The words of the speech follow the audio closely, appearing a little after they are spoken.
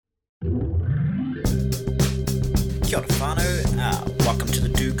Kia ora whānau. Welcome to the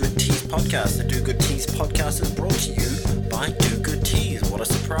Do Good Teas podcast. The Do Good Teas podcast is brought to you by Do Good Teas. What a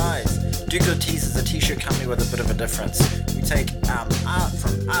surprise. Do Good Teas is a t-shirt company with a bit of a difference. We take art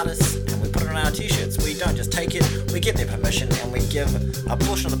from artists and we put it on our t-shirts. We don't just take it, we get their permission and we give a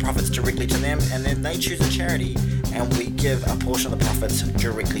portion of the profits directly to them, and then they choose a charity and we give a portion of the profits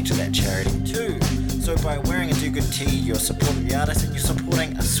directly to that charity too. So by wearing a Do Good tee, you're supporting the artist and you're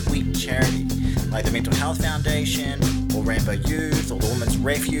supporting a sweet charity like the Mental Health Foundation or Rainbow Youth or the Women's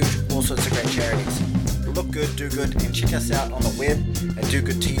Refuge, all sorts of great charities. Look good, do good, and check us out on the web at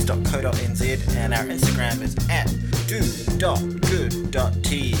dogoodteas.co.nz, and our Instagram is at do.good.teas.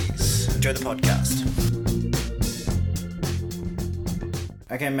 Enjoy the podcast.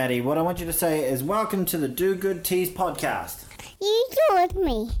 Okay, Maddie, what I want you to say is welcome to the Do Good Teas podcast. You told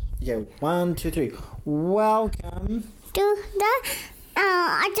me. Yeah, 1, 2, 3. Welcome.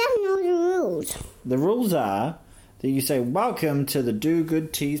 I don't know the rules. The rules are that you say welcome to the Do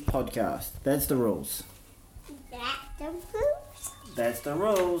Good Teas podcast. That's the rules. That's the rules. That's the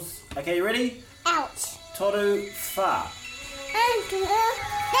rules. Okay, you ready? Ouch. Toru wha. And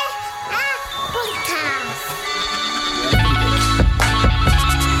podcast.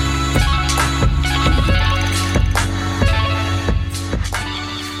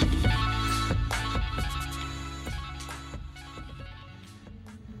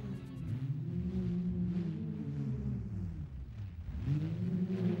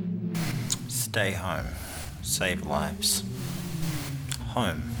 Stay home. Save lives.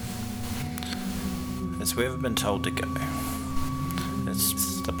 Home. It's where we've been told to go.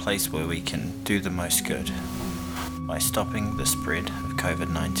 It's the place where we can do the most good by stopping the spread of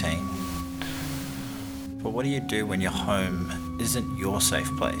COVID-19. But what do you do when your home isn't your safe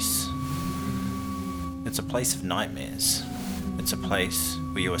place? It's a place of nightmares. It's a place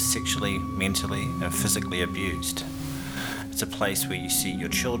where you are sexually, mentally, and physically abused. It's a place where you see your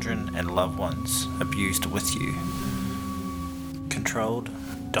children and loved ones abused with you. Controlled,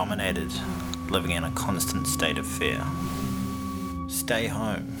 dominated, living in a constant state of fear. Stay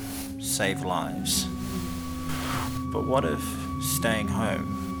home, save lives. But what if staying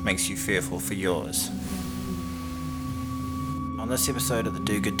home makes you fearful for yours? On this episode of the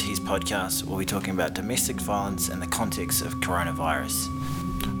Do Good Teas podcast, we'll be talking about domestic violence in the context of coronavirus.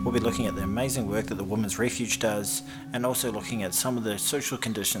 We'll be looking at the amazing work that the Women's Refuge does, and also looking at some of the social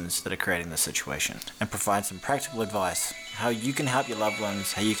conditions that are creating this situation, and provide some practical advice, how you can help your loved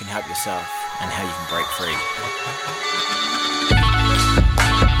ones, how you can help yourself, and how you can break free.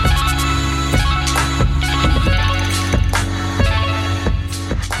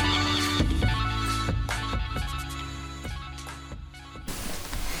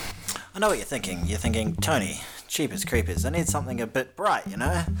 I know what you're thinking. You're thinking, Tony, cheapers creepers, I need something a bit bright, you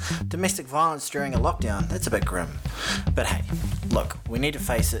know? Domestic violence during a lockdown, that's a bit grim. But hey, look, we need to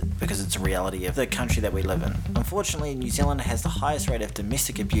face it because it's a reality of the country that we live in. Unfortunately, New Zealand has the highest rate of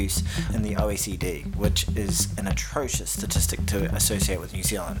domestic abuse in the OECD, which is an atrocious statistic to associate with New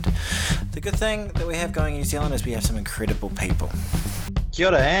Zealand. The good thing that we have going in New Zealand is we have some incredible people. Kia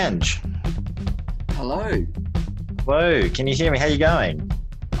ora, Ange. Hello. Hello, can you hear me? How you going?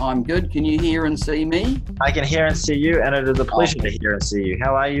 I'm good. Can you hear and see me? I can hear and see you, and it is a pleasure to hear and see you.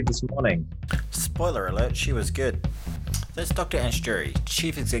 How are you this morning? Spoiler alert, she was good. That's Dr. Ange Jury,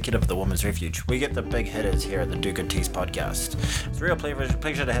 Chief Executive of the Women's Refuge. We get the big hitters here at the Do Good Teas podcast. It's a real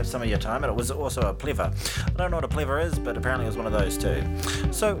pleasure to have some of your time, and it was also a pleasure. I don't know what a pleasure is, but apparently it was one of those too.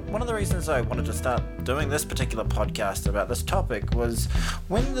 So one of the reasons I wanted to start doing this particular podcast about this topic was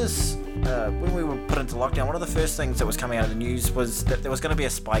when we were put into lockdown, one of the first things that was coming out of the news was that there was going to be a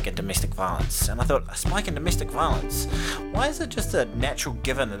spike in domestic violence. And I thought, a spike in domestic violence? Why is it just a natural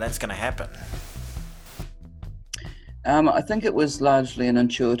given that that's going to happen? I think it was largely an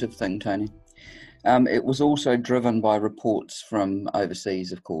intuitive thing, Tony. It was also driven by reports from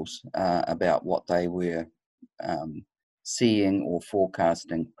overseas, of course, about what they were seeing or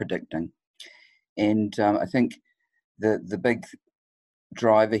forecasting, predicting. And I think the big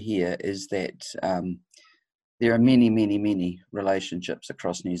driver here is that there are many relationships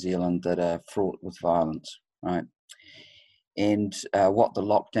across New Zealand that are fraught with violence, right? And what the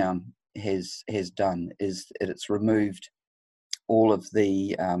lockdown has done is that it's removed all of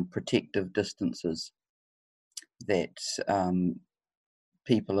the protective distances that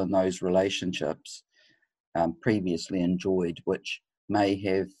people in those relationships previously enjoyed, which may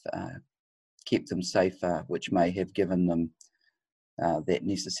have kept them safer, which may have given them that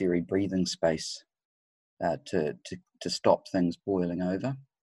necessary breathing space to stop things boiling over.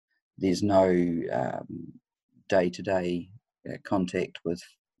 There's no day-to-day contact with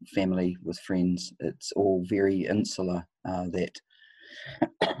family, with friends. It's all very insular. That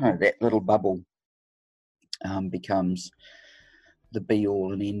that little bubble becomes the be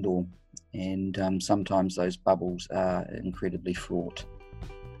all and end all, and sometimes those bubbles are incredibly fraught.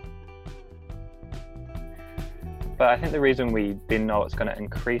 But I think the reason we then know it's going to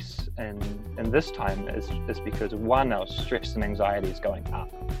increase in this time is because, one, our stress and anxiety is going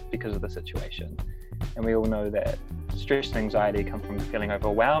up because of the situation. And we all know that stress and anxiety come from feeling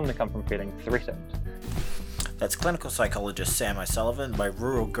overwhelmed, they come from feeling threatened. That's clinical psychologist Sam O'Sullivan, my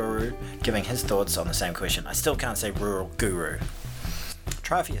rural guru, giving his thoughts on the same question. I still can't say rural guru.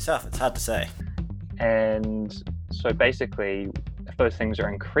 Try it for yourself, it's hard to say. And so basically, if those things are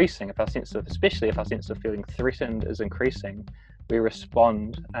increasing, especially if our sense of feeling threatened is increasing, we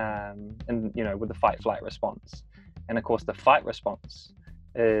respond with the fight-flight response. And of course, the fight response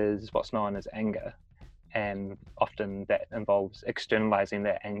is what's known as anger. And often that involves externalizing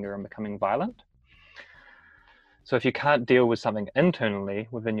that anger and becoming violent. So if you can't deal with something internally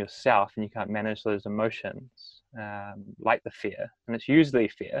within yourself and you can't manage those emotions, like the fear, and it's usually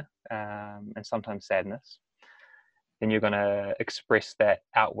fear and sometimes sadness, then you're going to express that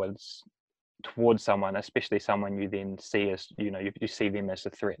outwards towards someone, especially someone you then see as, you see them as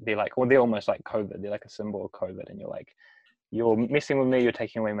a threat. They're almost like COVID. They're like a symbol of COVID. And you're like, you're messing with me, you're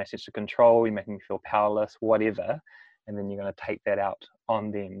taking away my sense of control, you're making me feel powerless, whatever. And then you're going to take that out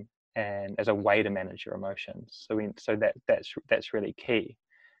on them and as a way to manage your emotions. So that's really key.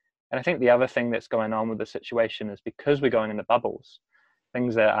 And I think the other thing that's going on with the situation is because we're going into bubbles,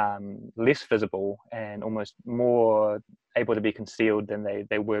 things are less visible and almost more able to be concealed than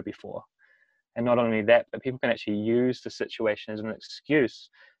they were before. And not only that, but people can actually use the situation as an excuse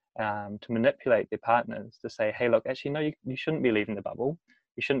to manipulate their partners to say, hey, look, actually, no, you shouldn't be leaving the bubble.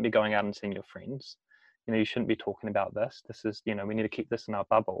 You shouldn't be going out and seeing your friends. You shouldn't be talking about this. This is, we need to keep this in our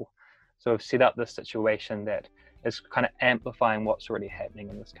bubble. So we've set up this situation that is kind of amplifying what's already happening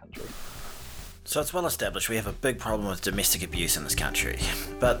in this country. So it's well established we have a big problem with domestic abuse in this country,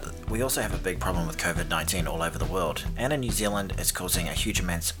 but we also have a big problem with COVID-19 all over the world, and in New Zealand it's causing a huge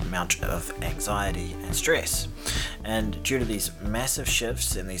amount of anxiety and stress. And due to these massive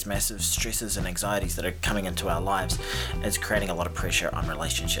shifts and these massive stresses and anxieties that are coming into our lives, it's creating a lot of pressure on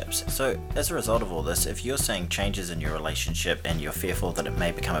relationships. So as a result of all this, if you're seeing changes in your relationship and you're fearful that it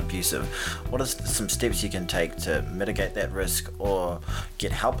may become abusive, what are some steps you can take to mitigate that risk or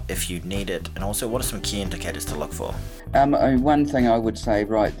get help if you need it? And also, what are some key indicators to look for? One thing I would say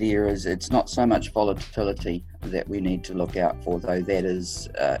right there is it's not so much volatility that we need to look out for, though that is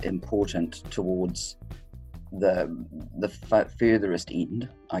important towards the furthest end,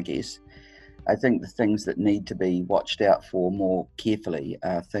 I guess. I think the things that need to be watched out for more carefully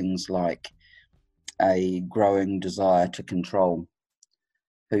are things like a growing desire to control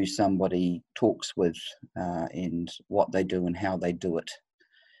who somebody talks with and what they do and how they do it.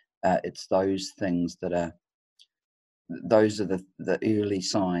 It's those things those are the early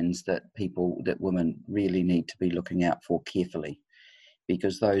signs that women really need to be looking out for carefully,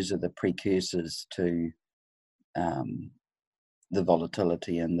 because those are the precursors to the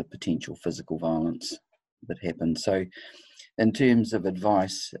volatility and the potential physical violence that happens. So in terms of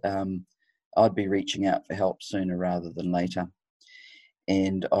advice, I'd be reaching out for help sooner rather than later.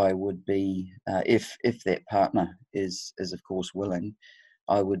 And I would be, if that partner is of course willing,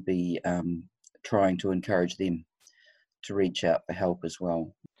 I would be trying to encourage them to reach out for help as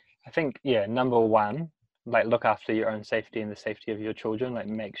well. I think, number one, look after your own safety and the safety of your children.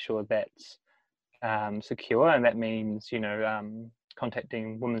 Make sure that's secure, and that means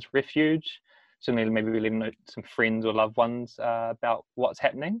contacting Women's Refuge. Certainly, maybe letting some friends or loved ones about what's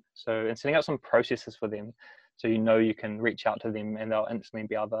happening. So, and setting up some processes for them, so you can reach out to them and they'll instantly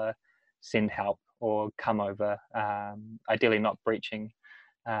be able to send help or come over. Ideally, not breaching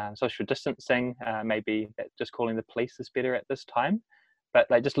social distancing. Maybe that just calling the police is better at this time. But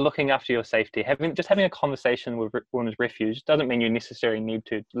just looking after your safety, having a conversation with Women's Refuge doesn't mean you necessarily need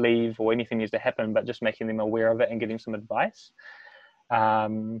to leave or anything needs to happen, but just making them aware of it and getting some advice.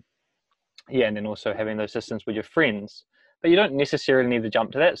 And then also having those systems with your friends. But you don't necessarily need to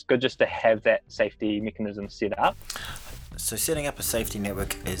jump to that. It's good just to have that safety mechanism set up. So setting up a safety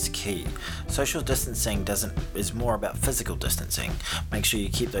network is key. Social distancing is more about physical distancing. Make sure you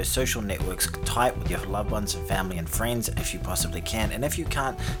keep those social networks tight with your loved ones and family and friends if you possibly can. And if you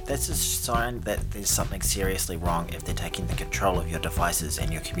can't, that's a sign that there's something seriously wrong if they're taking the control of your devices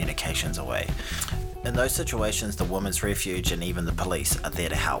and your communications away. In those situations, the Women's Refuge and even the police are there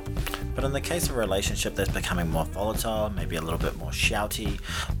to help. But in the case of a relationship that's becoming more volatile, maybe a little bit more shouty,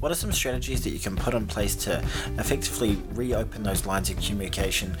 what are some strategies that you can put in place to effectively reopen those lines of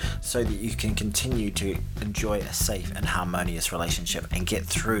communication so that you can continue to enjoy a safe and harmonious relationship and get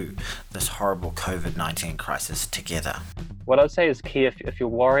through this horrible COVID-19 crisis together? What I'd say is key if you're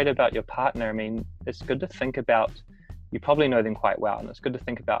worried about your partner, I mean, it's good to think about, you probably know them quite well, and it's good to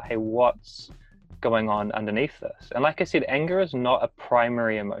think about, hey, what's going on underneath this? And like I said, anger is not a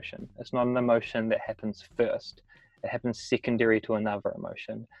primary emotion. It's not an emotion that happens first. It happens secondary to another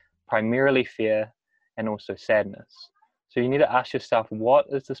emotion, primarily fear and also sadness. So you need to ask yourself, what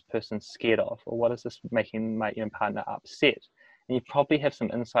is this person scared of? Or what is this making my partner upset? And you probably have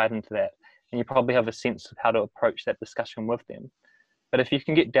some insight into that. And you probably have a sense of how to approach that discussion with them. But if you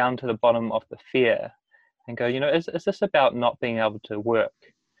can get down to the bottom of the fear and go, is this about not being able to work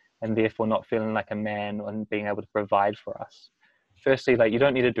and therefore not feeling like a man and being able to provide for us? Firstly, you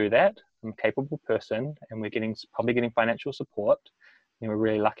don't need to do that. I'm a capable person and we're probably getting financial support. We're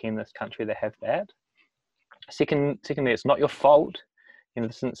really lucky in this country to have that. Secondly, it's not your fault.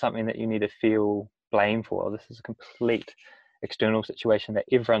 This isn't something that you need to feel blame for. This is a complete external situation that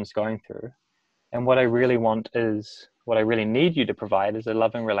everyone's going through. And what I really need you to provide is a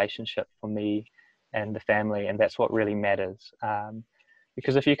loving relationship for me and the family, and that's what really matters.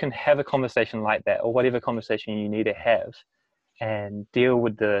 Because if you can have a conversation like that, or whatever conversation you need to have, and deal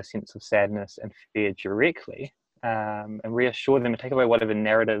with the sense of sadness and fear directly, and reassure them and take away whatever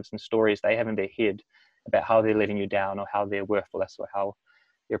narratives and stories they have in their head about how they're letting you down or how they're worthless or how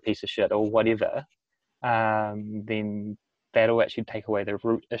they're a piece of shit or whatever, then that'll actually take away the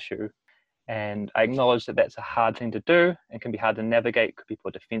root issue. And I acknowledge that that's a hard thing to do and can be hard to navigate, could be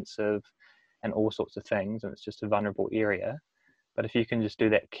more defensive and all sorts of things, and it's just a vulnerable area. But if you can just do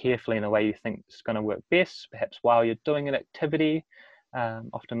that carefully in a way you think is going to work best, perhaps while you're doing an activity,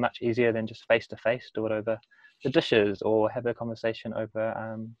 often much easier than just face-to-face, do it over the dishes or have a conversation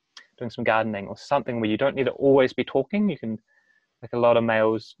over doing some gardening or something where you don't need to always be talking. You can, like a lot of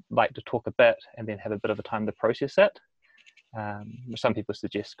males like to talk a bit and then have a bit of a time to process it. Some people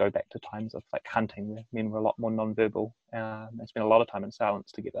suggest go back to times of hunting where men were a lot more non-verbal and spend a lot of time in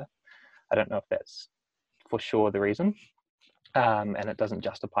silence together. I don't know if that's for sure the reason, and it doesn't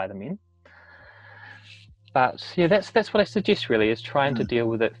justify the men. But yeah, that's what I suggest really, is trying to deal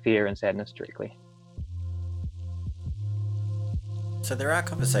with it, fear and sadness directly. So there are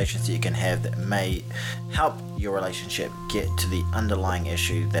conversations that you can have that may help your relationship get to the underlying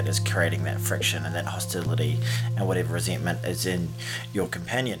issue that is creating that friction and that hostility and whatever resentment is in your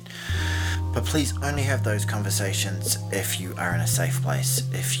companion. But please only have those conversations if you are in a safe place.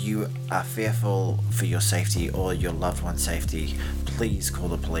 If you are fearful for your safety or your loved one's safety, please call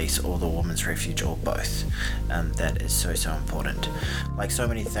the police or the Women's Refuge or both. That is so important. Like so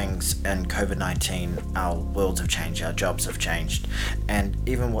many things in COVID-19, our worlds have changed, our jobs have changed, and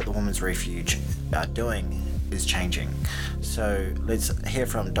even what the Women's Refuge are doing is changing. So let's hear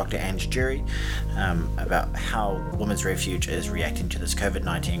from Dr. Ange Jury about how Women's Refuge is reacting to this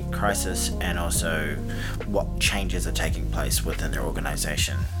COVID-19 crisis and also what changes are taking place within their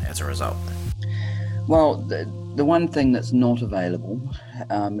organisation as a result. Well, the one thing that's not available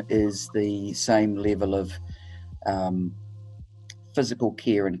is the same level of physical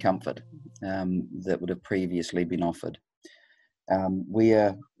care and comfort that would have previously been offered.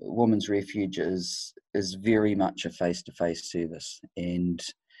 Where Women's Refuge is very much a face-to-face service, and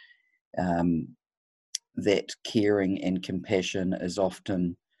that caring and compassion is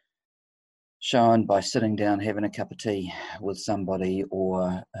often shown by sitting down, having a cup of tea with somebody,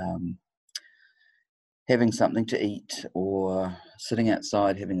 or having something to eat, or sitting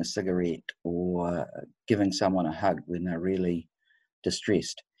outside having a cigarette, or giving someone a hug when they're really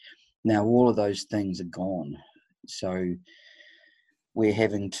distressed. Now, all of those things are gone. So we're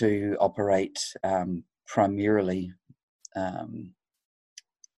having to operate primarily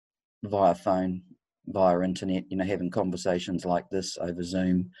via phone, via internet, having conversations like this over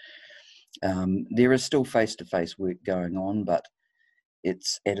Zoom. There is still face-to-face work going on, but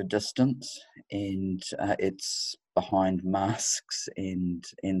it's at a distance, and it's behind masks and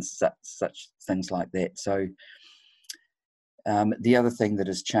such things like that. So the other thing that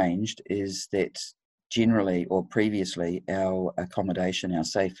has changed is that generally, or previously, our accommodation, our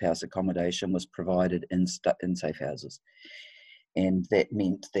safe house accommodation, was provided in safe houses, and that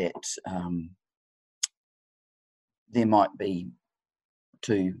meant that there might be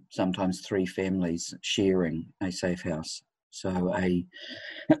 2, sometimes 3 families sharing a safe house. So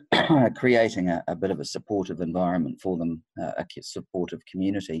creating a bit of a supportive environment for them, a supportive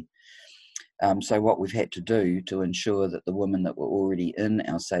community. So what we've had to do to ensure that the women that were already in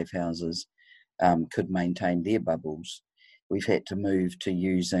our safe houses could maintain their bubbles, we've had to move to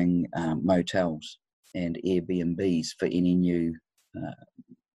using motels and Airbnbs for any new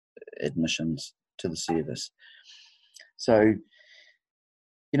admissions to the service. So,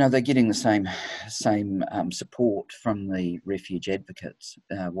 you know, they're getting the same support from the refuge advocates.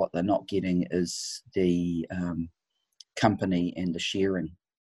 What they're not getting is the company and the sharing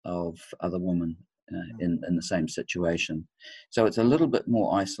of other women in the same situation. So it's a little bit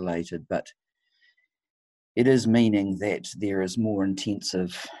more isolated, but it is meaning that there is more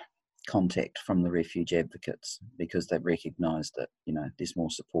intensive contact from the refuge advocates because they've recognised that, you know, there's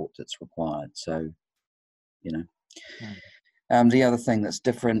more support that's required. So, you know. The other thing that's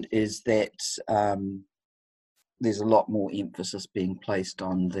different is that there's a lot more emphasis being placed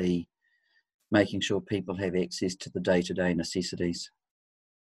on the making sure people have access to the day-to-day necessities.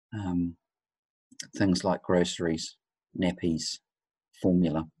 Things like groceries, nappies,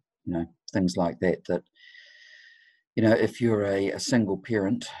 formula, you know, things like that, that, you know, if you're a single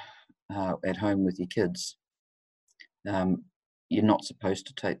parent at home with your kids, you're not supposed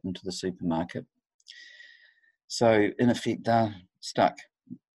to take them to the supermarket. So in effect, they're stuck.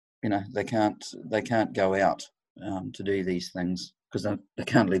 You know, they can't go out to do these things because they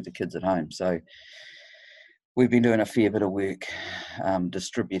can't leave the kids at home. So we've been doing a fair bit of work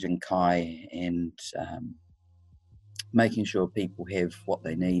distributing kai and making sure people have what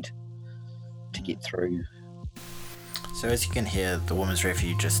they need to get through. So as you can hear, the Women's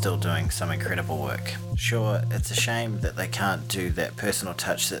Refuge is still doing some incredible work. Sure, it's a shame that they can't do that personal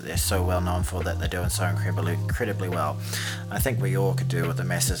touch that they're so well known for, that they're doing so incredibly well. I think we all could do with a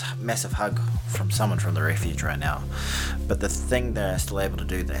massive hug from someone from the refuge right now. But the thing they're still able to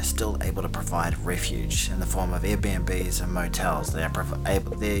do, they're still able to provide refuge in the form of Airbnbs and motels. They're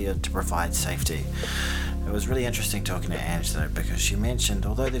able to provide safety. It was really interesting talking to Ange though, because she mentioned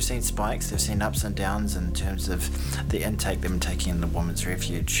although they've seen spikes, they've seen ups and downs in terms of the intake them taking in the Women's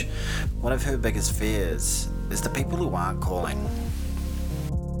Refuge. One of her biggest fears is the people who aren't calling.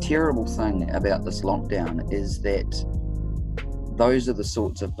 Terrible thing about this lockdown is that those are the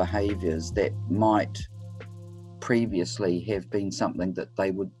sorts of behaviours that might previously have been something that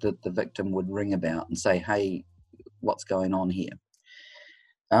the victim would ring about and say, hey, what's going on here?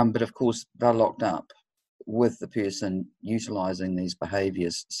 But of course they're locked up with the person utilising these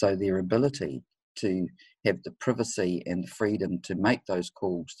behaviours, so their ability to have the privacy and the freedom to make those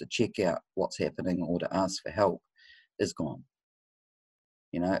calls, to check out what's happening or to ask for help is gone.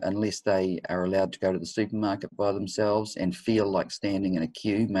 You know, unless they are allowed to go to the supermarket by themselves and feel like standing in a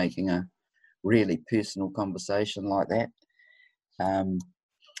queue making a really personal conversation like that.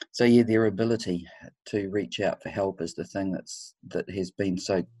 So yeah, their ability to reach out for help is the thing that has been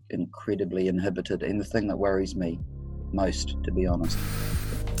so incredibly inhibited, and the thing that worries me most, to be honest.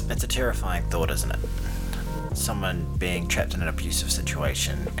 It's a terrifying thought, isn't it? Someone being trapped in an abusive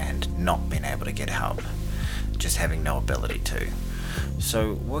situation and not being able to get help, just having no ability to.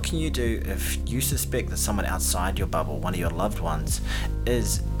 So what can you do if you suspect that someone outside your bubble, one of your loved ones,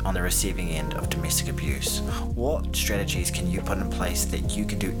 is on the receiving end of domestic abuse? What strategies can you put in place that you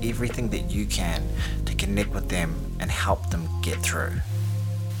can do everything that you can to connect with them and help them get through?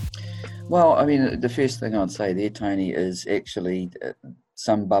 Well, I mean, the first thing I'd say there, Tony, is actually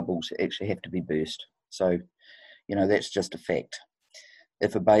some bubbles actually have to be burst. So, you know, that's just a fact.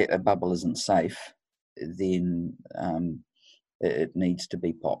 If a bubble isn't safe, then it needs to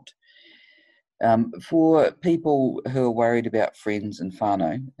be popped. For people who are worried about friends and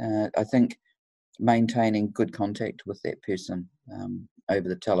whānau, I think maintaining good contact with that person over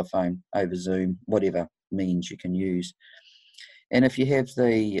the telephone, over Zoom, whatever means you can use. And if you have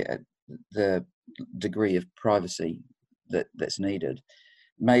the degree of privacy that's needed,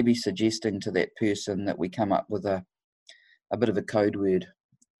 maybe suggesting to that person that we come up with a bit of a code word.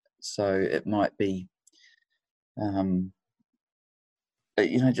 So it might be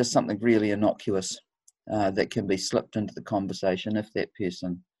just something really innocuous that can be slipped into the conversation if that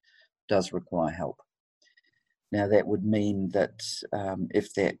person does require help. Now that would mean that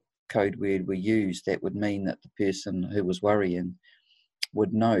if that code word were used, that would mean that the person who was worrying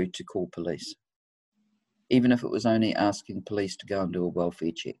would know to call police, even if it was only asking police to go and do a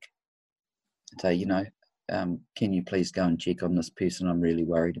welfare check. Say, can you please go and check on this person? I'm really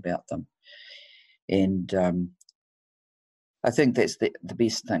worried about them. And I think that's the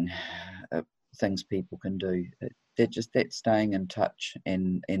best things people can do. That staying in touch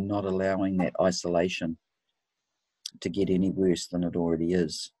and not allowing that isolation to get any worse than it already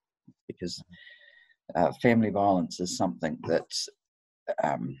is, because family violence is something that's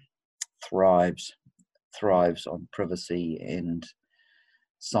thrives on privacy and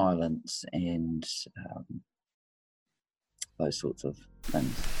silence and those sorts of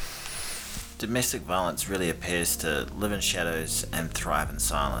things. Domestic violence really appears to live in shadows and thrive in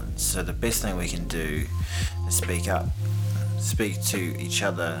silence. So the best thing we can do is speak up, speak to each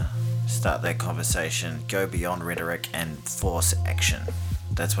other, start that conversation, go beyond rhetoric and force action.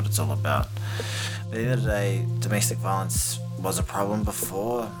 That's what it's all about. At the end of the day, domestic violence was a problem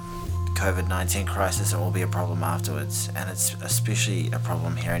before COVID-19 crisis, and will be a problem afterwards, and it's especially a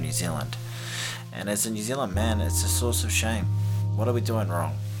problem here in New Zealand. And as a New Zealand man, it's a source of shame. What are we doing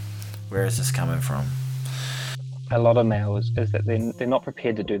wrong? Where is this coming from? A lot of males is that they're not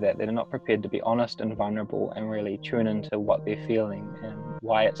prepared to do that. They're not prepared to be honest and vulnerable and really tune into what they're feeling and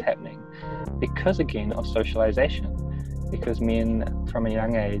why it's happening, because again of socialization. Because men from a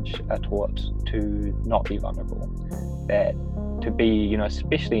young age are taught to not be vulnerable, that to be,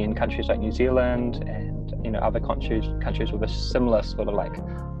 especially in countries like New Zealand and other countries with a similar sort of like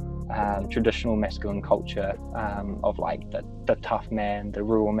traditional masculine culture of like the tough man, the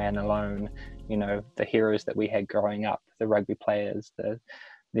rural man alone, the heroes that we had growing up, the rugby players, the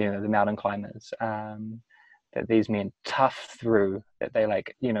mountain climbers, that these men tough through, that they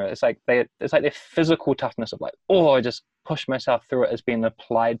like, it's like their physical toughness of like, I just push myself through it, as being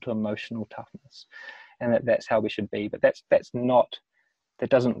applied to emotional toughness, and that's how we should be. But that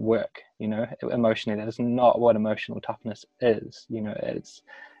doesn't work, emotionally. That is not what emotional toughness is. It's,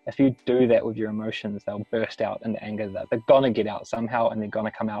 if you do that with your emotions, they'll burst out into anger. They're gonna get out somehow, and they're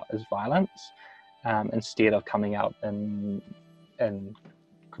gonna come out as violence instead of coming out in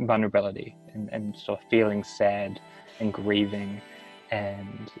vulnerability and sort of feeling sad and grieving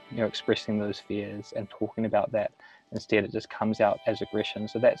and expressing those fears and talking about that. Instead, it just comes out as aggression.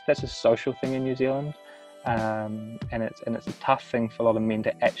 So that's a social thing in New Zealand, and it's a tough thing for a lot of men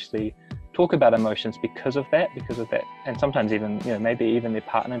to actually talk about emotions because of that, and sometimes even maybe even their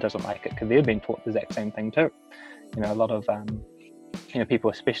partner doesn't like it because they've been taught the exact same thing too. A lot of people,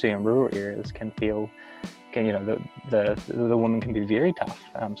 especially in rural areas, can feel, the woman can be very tough,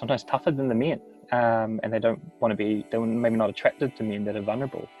 sometimes tougher than the men, and they don't want to be, they're maybe not attracted to men that are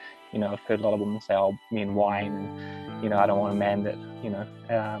vulnerable. I've heard a lot of women say, men whine, and I don't want a man that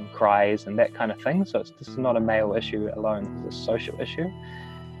cries and that kind of thing. So this is not a male issue alone, it's a social issue.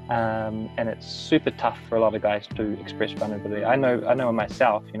 And it's super tough for a lot of guys to express vulnerability. I know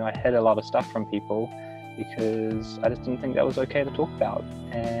myself, I had a lot of stuff from people because I just didn't think that was okay to talk about.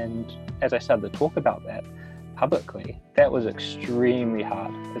 And as I started to talk about that publicly, that was extremely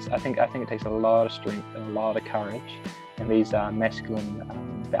hard. I think it takes a lot of strength and a lot of courage and these masculine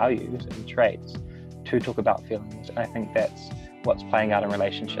values and traits to talk about feelings. And I think that's what's playing out in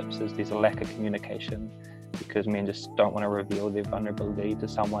relationships, is there's a lack of communication, because men just don't want to reveal their vulnerability to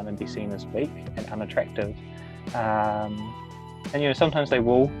someone and be seen as weak and unattractive. And sometimes they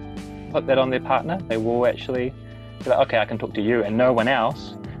will put that on their partner. They will actually be like, okay, I can talk to you and no one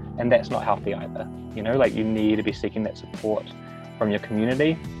else, and that's not healthy either. You need to be seeking that support from your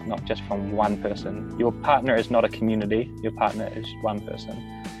community, not just from one person. Your partner is not a community. Your partner is one person.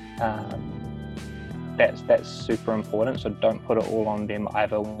 That's super important. So don't put it all on them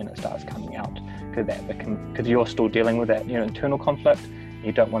either when it starts coming out, because you're still dealing with that internal conflict.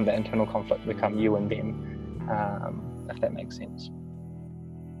 You don't want that internal conflict to become you and them, if that makes sense.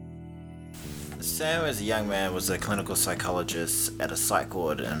 Sam, as a young man, was a clinical psychologist at a psych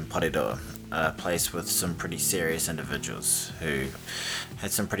ward in Porirua, a place with some pretty serious individuals who had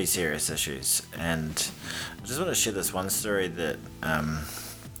some pretty serious issues. And I just want to share this one story that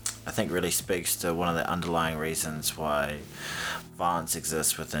I think really speaks to one of the underlying reasons why violence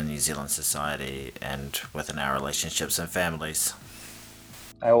exists within New Zealand society and within our relationships and families.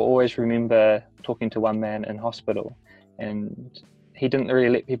 I always remember talking to one man in hospital, and he didn't really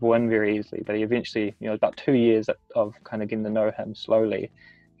let people in very easily, but he eventually, about 2 years of kind of getting to know him slowly,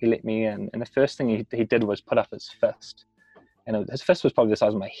 he let me in. And the first thing he did was put up his fist. And his fist was probably the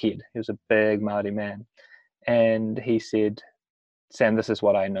size of my head. He was a big Māori man. And he said, "Sam, this is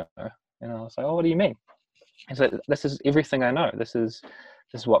what I know." And I was like, "Oh, what do you mean?" He said, "This is everything I know. This is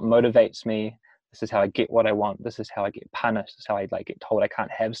what motivates me. This is how I get what I want. This is how I get punished. This is how I get told I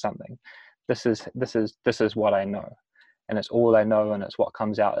can't have something. This is what I know. And it's all I know, and it's what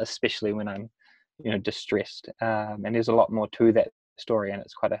comes out, especially when I'm, distressed." And there's a lot more to that story, and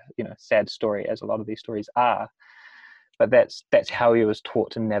it's quite a, sad story, as a lot of these stories are. But that's how he was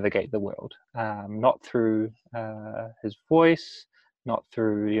taught to navigate the world, not through his voice, not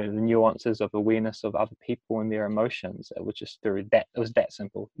through the nuances of awareness of other people and their emotions. It was just through that. It was that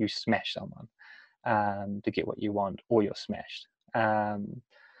simple. You smash someone to get what you want, or you're smashed.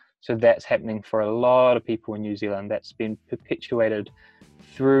 So that's happening for a lot of people in New Zealand. That's been perpetuated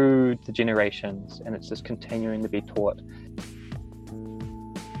through the generations, and it's just continuing to be taught.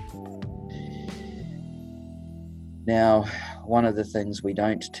 Now, one of the things we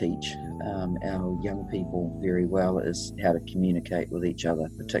don't teach our young people very well is how to communicate with each other,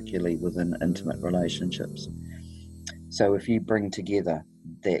 particularly within intimate relationships. So if you bring together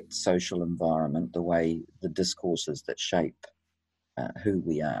that social environment, the way, the discourses that shape who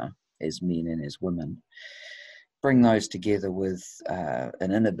we are as men and as women, bring those together with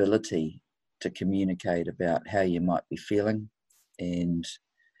an inability to communicate about how you might be feeling and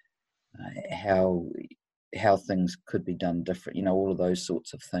how things could be done different, all of those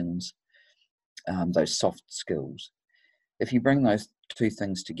sorts of things, those soft skills. If you bring those two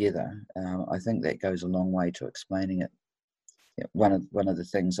things together, I think that goes a long way to explaining it. One of the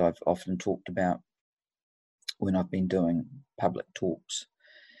things I've often talked about when I've been doing public talks,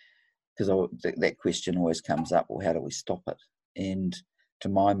 because that question always comes up, well, how do we stop it? And to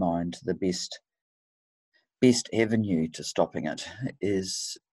my mind, the best avenue to stopping it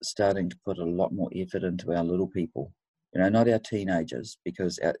is starting to put a lot more effort into our little people, not our teenagers,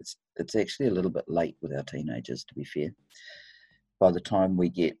 because it's actually a little bit late with our teenagers, to be fair. By the time we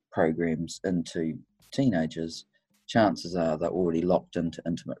get programs into teenagers, chances are they're already locked into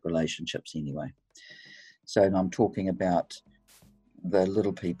intimate relationships anyway. So I'm talking about the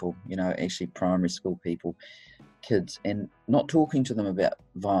little people, actually primary school people, kids, and not talking to them about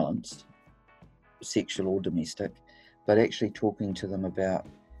violence, sexual or domestic, but actually talking to them about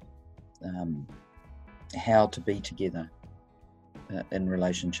how to be together in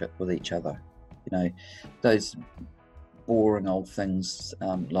relationship with each other. Those boring old things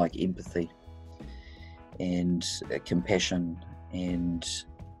like empathy and compassion and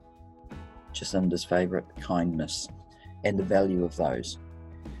Jacinda's favourite, kindness, and the value of those.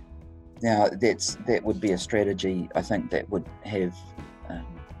 Now, that would be a strategy, I think, that would have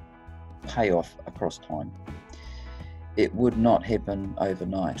payoff across time. It would not happen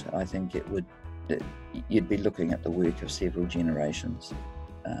overnight. I think you'd be looking at the work of several generations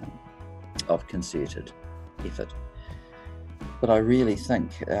of concerted effort. But I really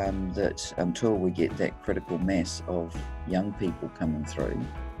think that until we get that critical mass of young people coming through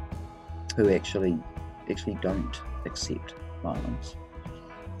who actually don't accept violence,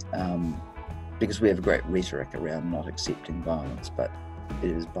 because we have a great rhetoric around not accepting violence, but it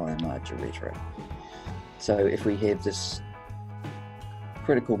is by and large a rhetoric. So if we have this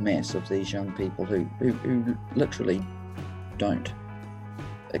critical mass of these young people who literally don't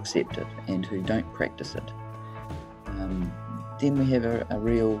accept it and who don't practice it, then we have a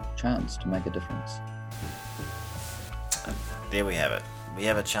real chance to make a difference. There we have it. We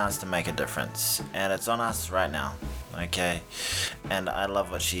have a chance to make a difference, and it's on us right now, okay? And I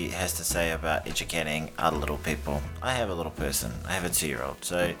love what she has to say about educating other little people. I have a little person. I have a 2-year-old,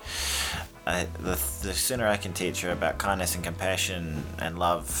 so the sooner I can teach her about kindness and compassion and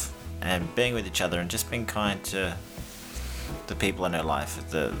love and being with each other and just being kind to the people in her life,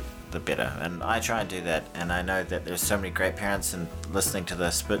 the better. And I try and do that, and I know that there's so many great parents and listening to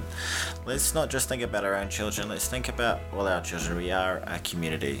this, but let's not just think about our own children, let's think about all our children. We are a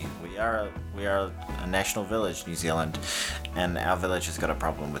community. We are a national village, New Zealand, and our village has got a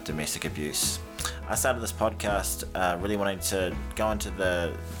problem with domestic abuse. I started this podcast really wanting to go into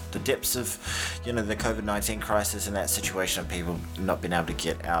the depths of, the COVID-19 crisis and that situation of people not being able to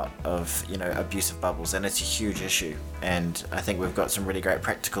get out of, abusive bubbles, and it's a huge issue. And I think we've got some really great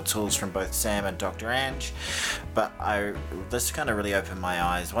practical tools from both Sam and Dr. Ange, but this kind of really opened my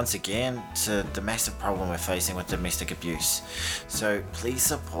eyes once again to the massive problem we're facing with domestic abuse. So please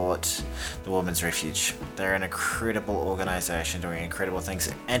support the Women's Refuge. They're an incredible organisation doing incredible things,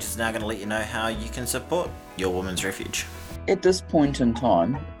 and it's now going to let you know how you can support your Women's Refuge. At this point in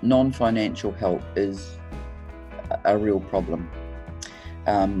time, non-financial help is a real problem.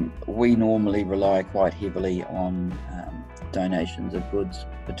 We normally rely quite heavily on donations of goods,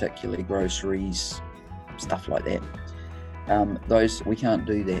 particularly groceries, stuff like that. Those we can't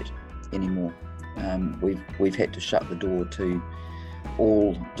do that anymore. We've had to shut the door to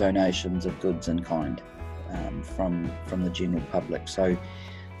all donations of goods in kind from the general public. So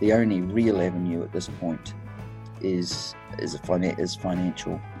the only real avenue at this point is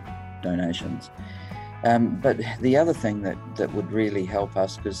financial donations. But the other thing that would really help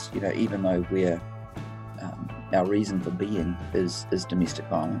us, because even though our reason for being is domestic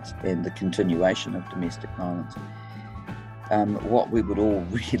violence and the continuation of domestic violence, what we would all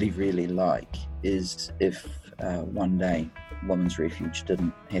really like is if one day Women's Refuge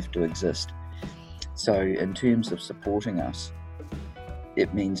didn't have to exist. So in terms of supporting us,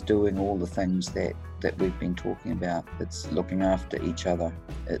 it means doing all the things that we've been talking about. It's looking after each other.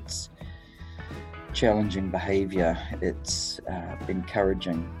 It's challenging behaviour. It's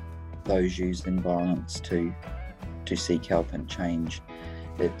encouraging those using violence to seek help and change.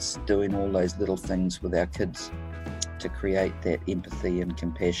 It's doing all those little things with our kids to create that empathy and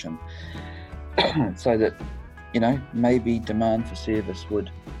compassion so that, you know, maybe demand for service would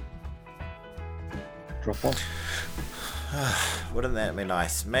drop off. Wouldn't that be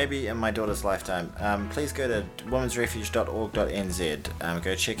nice? Maybe in my daughter's lifetime. Please go to womensrefuge.org.nz.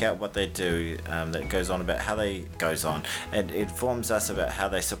 Go check out what they do. That goes on about how they goes on. It informs us about how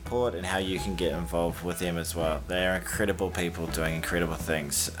they support and how you can get involved with them as well. They are incredible people doing incredible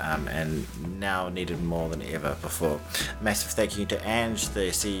things, and now needed more than ever before. Massive thank you to Ange,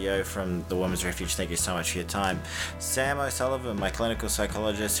 the CEO from the Women's Refuge. Thank you so much for your time. Sam O'Sullivan, my clinical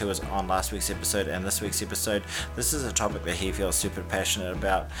psychologist, who was on last week's episode and this week's episode. This is a topic that he feels super passionate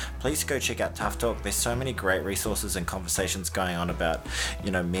about. Please go check out Tough Talk. There's so many great resources and conversations going on about, you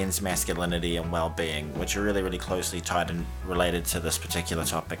know, men's masculinity and well-being, which are really, really closely tied and related to this particular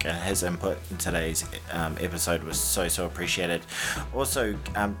topic, and his input in today's episode was so appreciated. Also,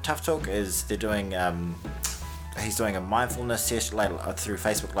 Tough Talk they're doing he's doing a mindfulness session through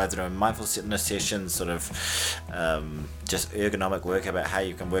Facebook Live. They're doing mindfulness sessions, sort of just ergonomic work about how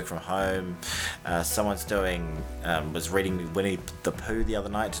you can work from home. Someone's was reading Winnie the Pooh the other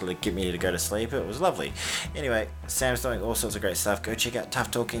night to get me to go to sleep. It was lovely. Anyway, Sam's doing all sorts of great stuff. Go check out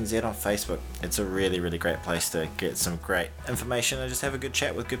Tough Talk NZ on Facebook. It's a really, really great place to get some great information and just have a good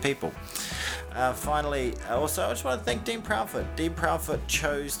chat with good people. Finally, also, I just want to thank Dean Proudfoot. Dean Proudfoot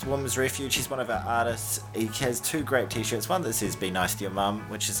chose the Women's Refuge. He's one of our artists. He has 2 great t-shirts. One that says "Be nice to your mum,"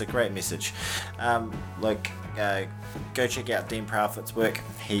 which is a great message. Go check out Dean Proudfoot's work.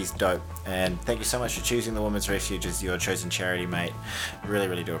 He's dope. And thank you so much for choosing the Women's Refuge as your chosen charity, mate. Really,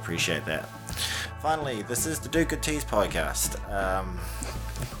 really do appreciate that. Finally, this is the Do Good Teas podcast.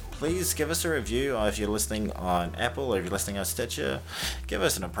 Please give us a review if you're listening on Apple or if you're listening on Stitcher. Give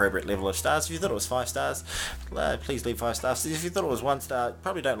us an appropriate level of stars. If you thought it was 5 stars, please leave 5 stars. If you thought it was 1 star,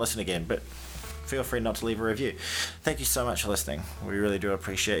 probably don't listen again, but feel free not to leave a review. Thank you so much for listening. We really do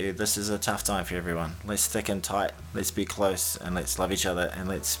appreciate you. This is a tough time for everyone. Let's stick in tight, let's be close, and let's love each other, and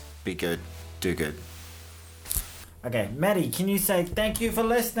let's be good, do good. Okay, Maddie, can you say thank you for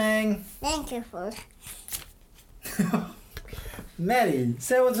listening? Thank you for. Maddie,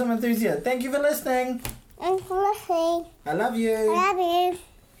 say with some enthusiasm. Thank you for listening. Thanks for listening. I love you. I love you.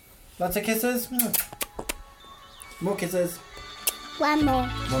 Lots of kisses. More kisses. One more.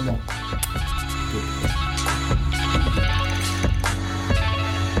 Good.